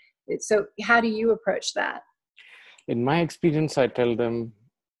 So how do you approach that? In my experience, I tell them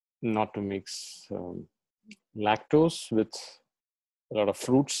not to mix lactose with a lot of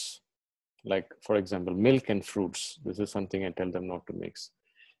fruits, like, for example, milk and fruits. This is something I tell them not to mix.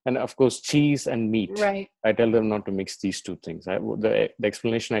 And of course, cheese and meat. Right. I tell them not to mix these two things. The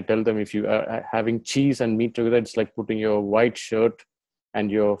explanation I tell them, if you are having cheese and meat together, it's like putting your white shirt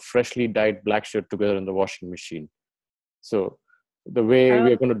and your freshly dyed black shirt together in the washing machine. So the way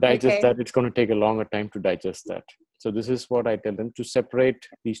we are Oh, going to digest okay. that, it's going to take a longer time to digest that. So this is what I tell them, to separate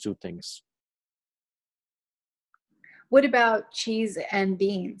these two things. What about cheese and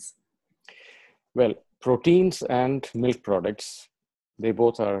beans? Well, proteins and milk products, they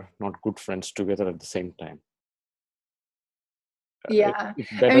both are not good friends together at the same time. Yeah.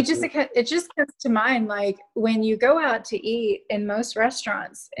 It's I better mean, to. it just comes to mind, like when you go out to eat in most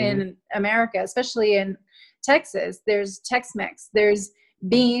restaurants Mhm. in America, especially in Texas, there's Tex-Mex, there's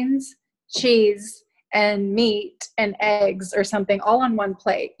beans, cheese, and meat and eggs or something all on one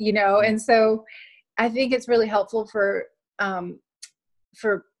plate, you know? And so I think it's really helpful um,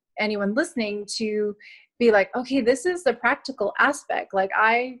 for anyone listening to be like, okay, this is the practical aspect. Like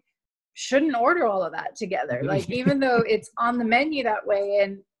I shouldn't order all of that together. Like even though it's on the menu that way,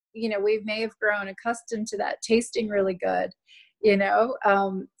 and you know we may have grown accustomed to that tasting really good, you know.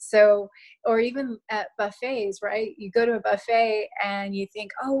 So or even at buffets, right? You go to a buffet and you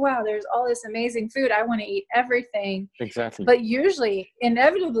think, oh wow, there's all this amazing food. I want to eat everything. Exactly. But usually,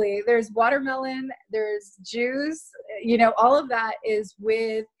 inevitably, there's watermelon, there's juice, you know, all of that is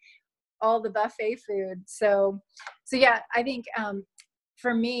with all the buffet food. So yeah, I think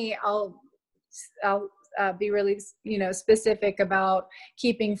for me, I'll be really, you know, specific about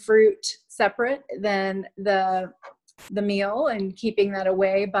keeping fruit separate than the meal, and keeping that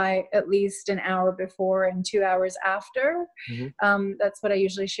away by at least an hour before and 2 hours after. That's what I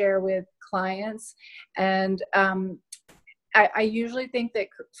usually share with clients. And I usually think that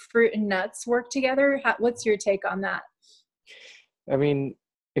fruit and nuts work together. What's your take on that? I mean,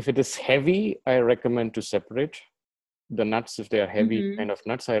 if it is heavy, I recommend to separate. The nuts, if they are heavy Mm-hmm. kind of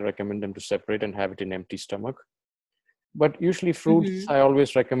nuts, I recommend them to separate and have it in empty stomach. But usually fruits, Mm-hmm. I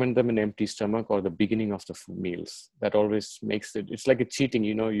always recommend them in empty stomach or the beginning of the meals. That always makes it, it's like a cheating,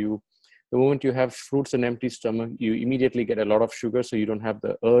 you know, the moment you have fruits in empty stomach, you immediately get a lot of sugar, so you don't have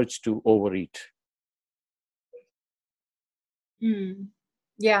the urge to overeat. Mm.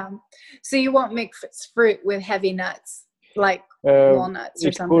 Yeah. So you won't mix fruit with heavy nuts like Uh, walnuts or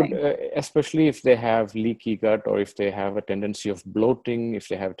it could, something. especially if they have leaky gut, or if they have a tendency of bloating, if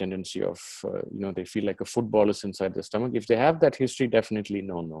they have a tendency of, they feel like a football is inside the stomach. If they have that history, definitely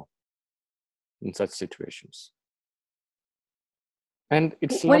no in such situations. And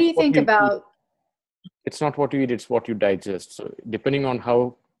it's What do not you what think you eat. about? It's not what you eat, it's what you digest. So depending on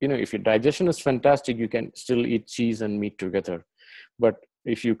how, if your digestion is fantastic, you can still eat cheese and meat together. But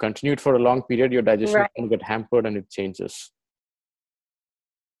if you continue it for a long period, your digestion is Right. going to get hampered and it changes.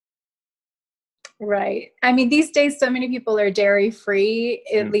 Right. I mean, these days, so many people are dairy free,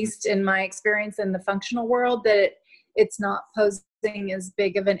 at Mhm. least in my experience in the functional world, that it's not posing as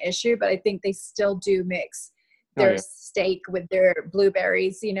big of an issue, but I think they still do mix Oh, their yeah. steak with their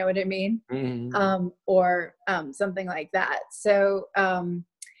blueberries, you know what I mean? Mhm. Or something like that. So,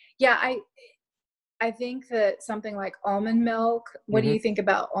 yeah, I think that something like almond milk, what do Mhm. you think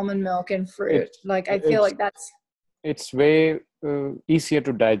about almond milk and fruit? It's, Like, I feel it's, like that's, it's way easier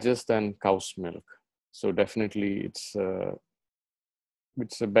to digest than cow's milk. So definitely it's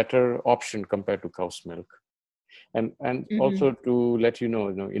a better option compared to cow's milk. And mm-hmm, also to let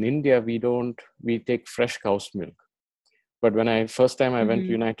in India, we take fresh cow's milk. But when first time I went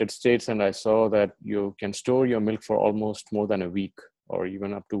to mm-hmm, United States, and I saw that you can store your milk for almost more than a week or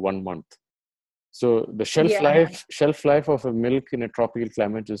even up to 1 month. So the yeah, shelf life of a milk in a tropical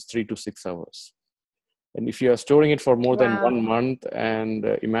climate is 3 to 6 hours. And if you are storing it for more than wow, 1 month, and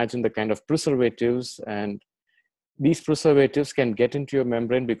imagine the kind of preservatives, and these preservatives can get into your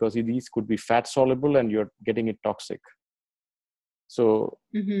membrane because these could be fat soluble and you're getting it toxic. So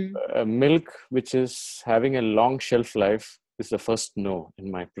mm-hmm. milk which is having a long shelf life is the first no in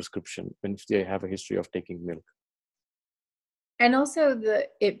my prescription when they have a history of taking milk. And also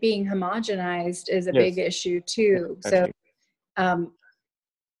it being homogenized is a big Yes, issue too. So, exactly. um,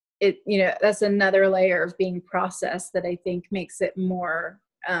 that's another layer of being processed that I think makes it more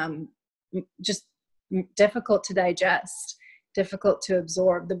just difficult to digest, difficult to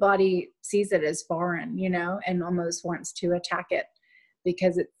absorb. The body sees it as foreign, you know, and almost wants to attack it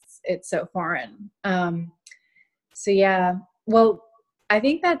because it's so foreign. So yeah, well, I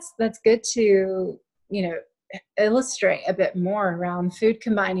think that's good to, you know, illustrate a bit more around food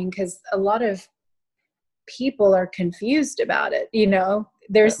combining, because a lot of people are confused about it. You know, I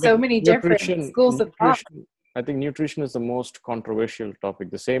there's so mean, many different nutrition, schools of thought. nutrition. I think nutrition is the most controversial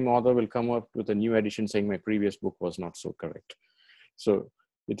topic. The same author will come up with a new edition saying my previous book was not so correct. So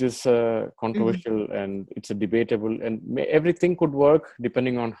it is Mhm. controversial, and it's a debatable, and everything could work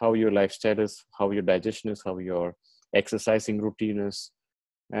depending on how your lifestyle is, how your digestion is, how your exercising routine is.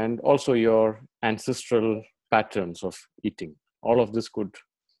 and also your ancestral patterns of eating. All of this could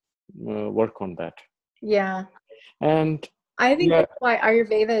work on that. Yeah. And I think yeah, that's why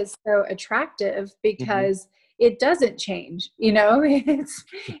Ayurveda is so attractive, mhm. because it doesn't change, you know.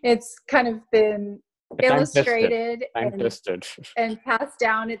 It's kind of been Time tested, illustrated time tested. and passed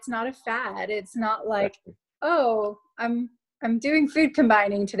down. It's not a fad. It's not like, Exactly. oh, I'm doing food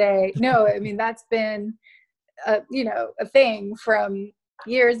combining today. No, I mean that's been a thing from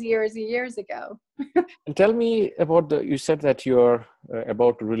years ago. And tell me about you said that you're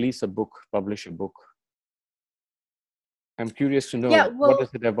about to release a book, publish a book. I'm curious to Yeah, know what is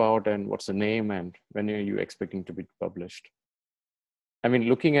well, it about and what's the name and when are you expecting to be published? I mean,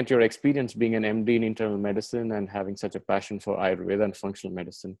 looking at your experience being an MD in internal medicine and having such a passion for Ayurveda and functional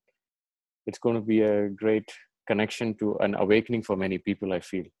medicine, it's going to be a great connection to an awakening for many people, I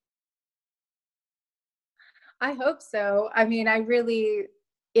feel. I hope so. I mean, I really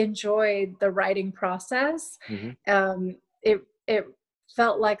enjoyed the writing process. Mm-hmm. It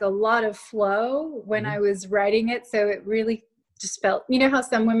felt like a lot of flow when Mm-hmm. I was writing it. So it really just felt, you know, how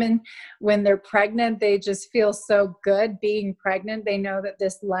some women, when they're pregnant, they just feel so good being pregnant. They know that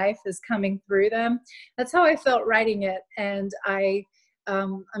this life is coming through them. That's how I felt writing it, and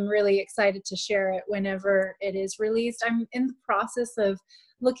I'm really excited to share it whenever it is released. I'm in the process of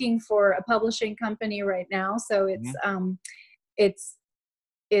looking for a publishing company right now, so it's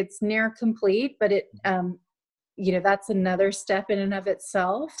it's near complete, but that's another step in and of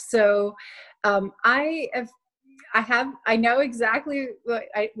itself. So I know exactly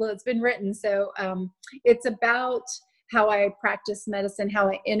well, it's been written. So it's about how I practice medicine, how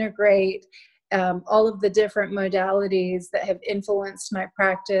I integrate all of the different modalities that have influenced my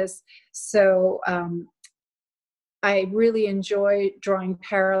practice. So I really enjoy drawing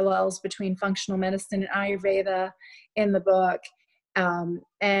parallels between functional medicine and Ayurveda in the book.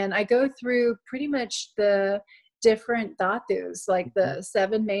 And I go through pretty much the different dhatus, like Mm-hmm. the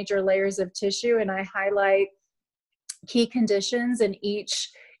 7 major layers of tissue, and I highlight key conditions in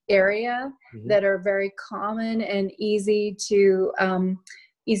each area Mm-hmm. that are very common and easy to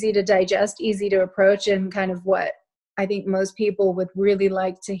digest, easy to approach, and kind of what I think most people would really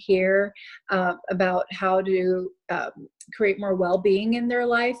like to hear about how to create more well-being in their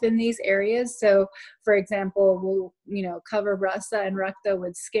life in these areas. So, for example, we'll cover rasa and rakta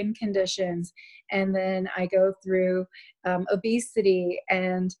with skin conditions, and then I go through obesity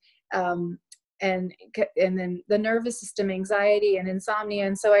um, and then the nervous system, anxiety and insomnia.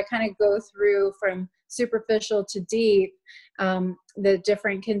 And so I kind of go through from superficial to deep, the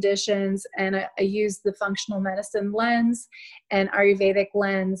different conditions, and I use the functional medicine lens and Ayurvedic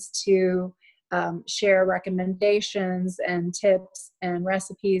lens to share recommendations and tips and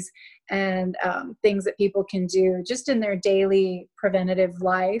recipes and things that people can do just in their daily preventative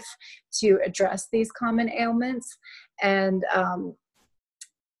life to address these common ailments. And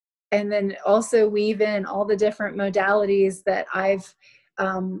then also weave in all the different modalities that I've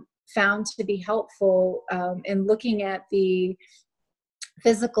found to be helpful in looking at the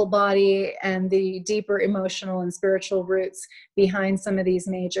physical body and the deeper emotional and spiritual roots behind some of these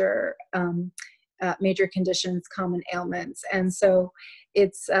major conditions, common ailments. And so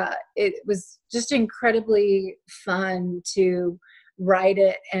it was just incredibly fun to write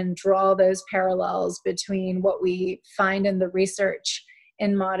it and draw those parallels between what we find in the research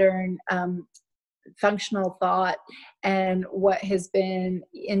in modern functional thought and what has been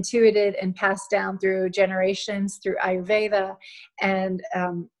intuited and passed down through generations through Ayurveda, and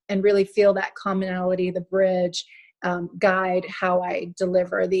really feel that commonality, the bridge, guide how I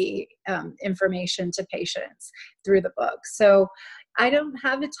deliver the information to patients through the book. So I don't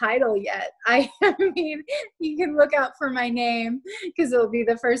have a title yet. I mean, you can look out for my name because it'll be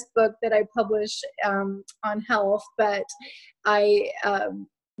the first book that I publish on health. But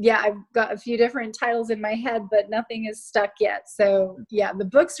I've got a few different titles in my head, but nothing is stuck yet. So yeah, the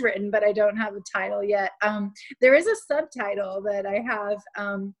book's written, but I don't have a title yet. There is a subtitle that I have,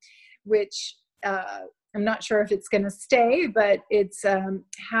 which I'm not sure if it's going to stay, but it's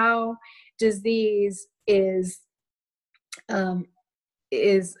how disease is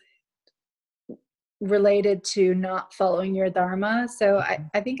related to not following your dharma. So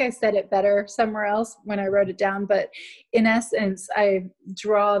I think I said it better somewhere else when I wrote it down, but in essence, I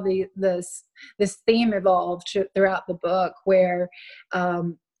draw this theme evolved throughout the book, where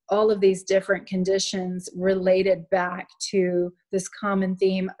all of these different conditions related back to this common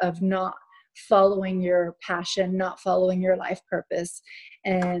theme of not following your passion, not following your life purpose.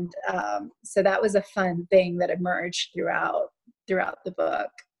 And so that was a fun thing that emerged throughout the book.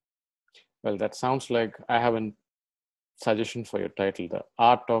 Well, that sounds like I haven't suggestion for your title, The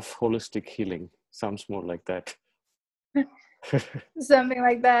Art of Holistic Healing. Sounds more like that. Something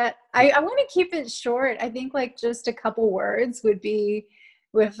like that. I want to keep it short. I think like just a couple words would be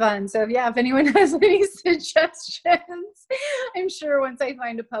fun. So yeah, if anyone has any suggestions, I'm sure once I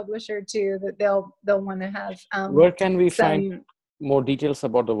find a publisher too, that they'll want to have Where can we find some more details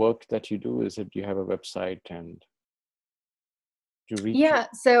about the work that you do? Is it you have a website and you reach? Yeah,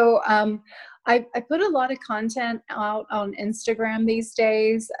 so I put a lot of content out on Instagram these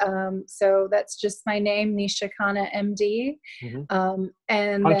days. So that's just my name, Nisha Khanna, MD.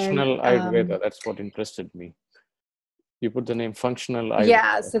 And Functional then Ayurveda, that's what interested me. You put the name Functional Ayurveda.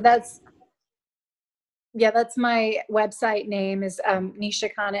 yeah, so that's my website name is Nisha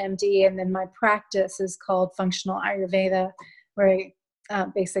Khanna, MD, and then my practice is called Functional Ayurveda, where I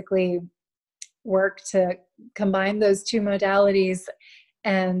basically work to combine those two modalities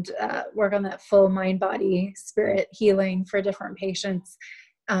and work on that full mind, body, spirit healing for different patients,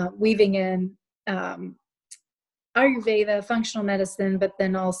 weaving in Ayurveda, functional medicine, but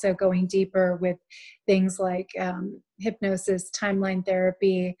then also going deeper with things like hypnosis, timeline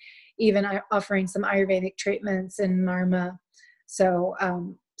therapy, even offering some Ayurvedic treatments in Marma. So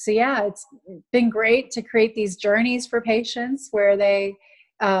yeah, it's been great to create these journeys for patients where they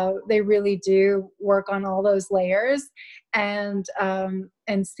really do work on all those layers and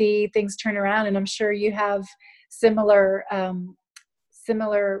see things turn around. And I'm sure you have similar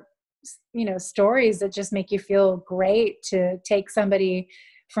stories that just make you feel great to take somebody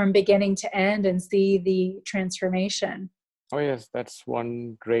from beginning to end and see the transformation. Oh yes, that's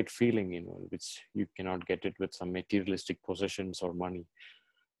one great feeling, which you cannot get it with some materialistic possessions or money.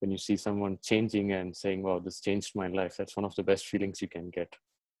 When you see someone changing and saying, wow, this changed my life, that's one of the best feelings you can get.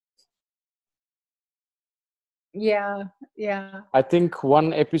 Yeah. I think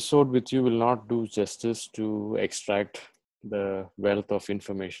one episode with you will not do justice to extract the wealth of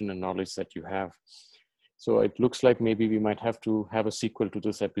information and knowledge that you have. So it looks like maybe we might have to have a sequel to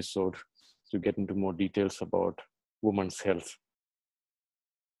this episode to get into more details about women's health.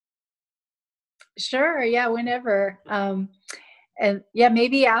 Sure. Yeah, whenever. And yeah,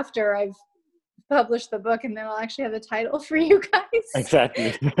 maybe after I've published the book, and then I'll actually have the title for you guys.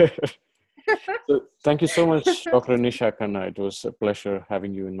 Exactly. So thank you so much, Dr. Nisha Khanna. It was a pleasure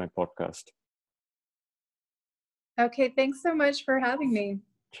having you in my podcast. Okay, thanks so much for having me.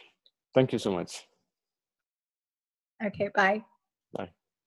 Thank you so much. Okay, bye. Bye.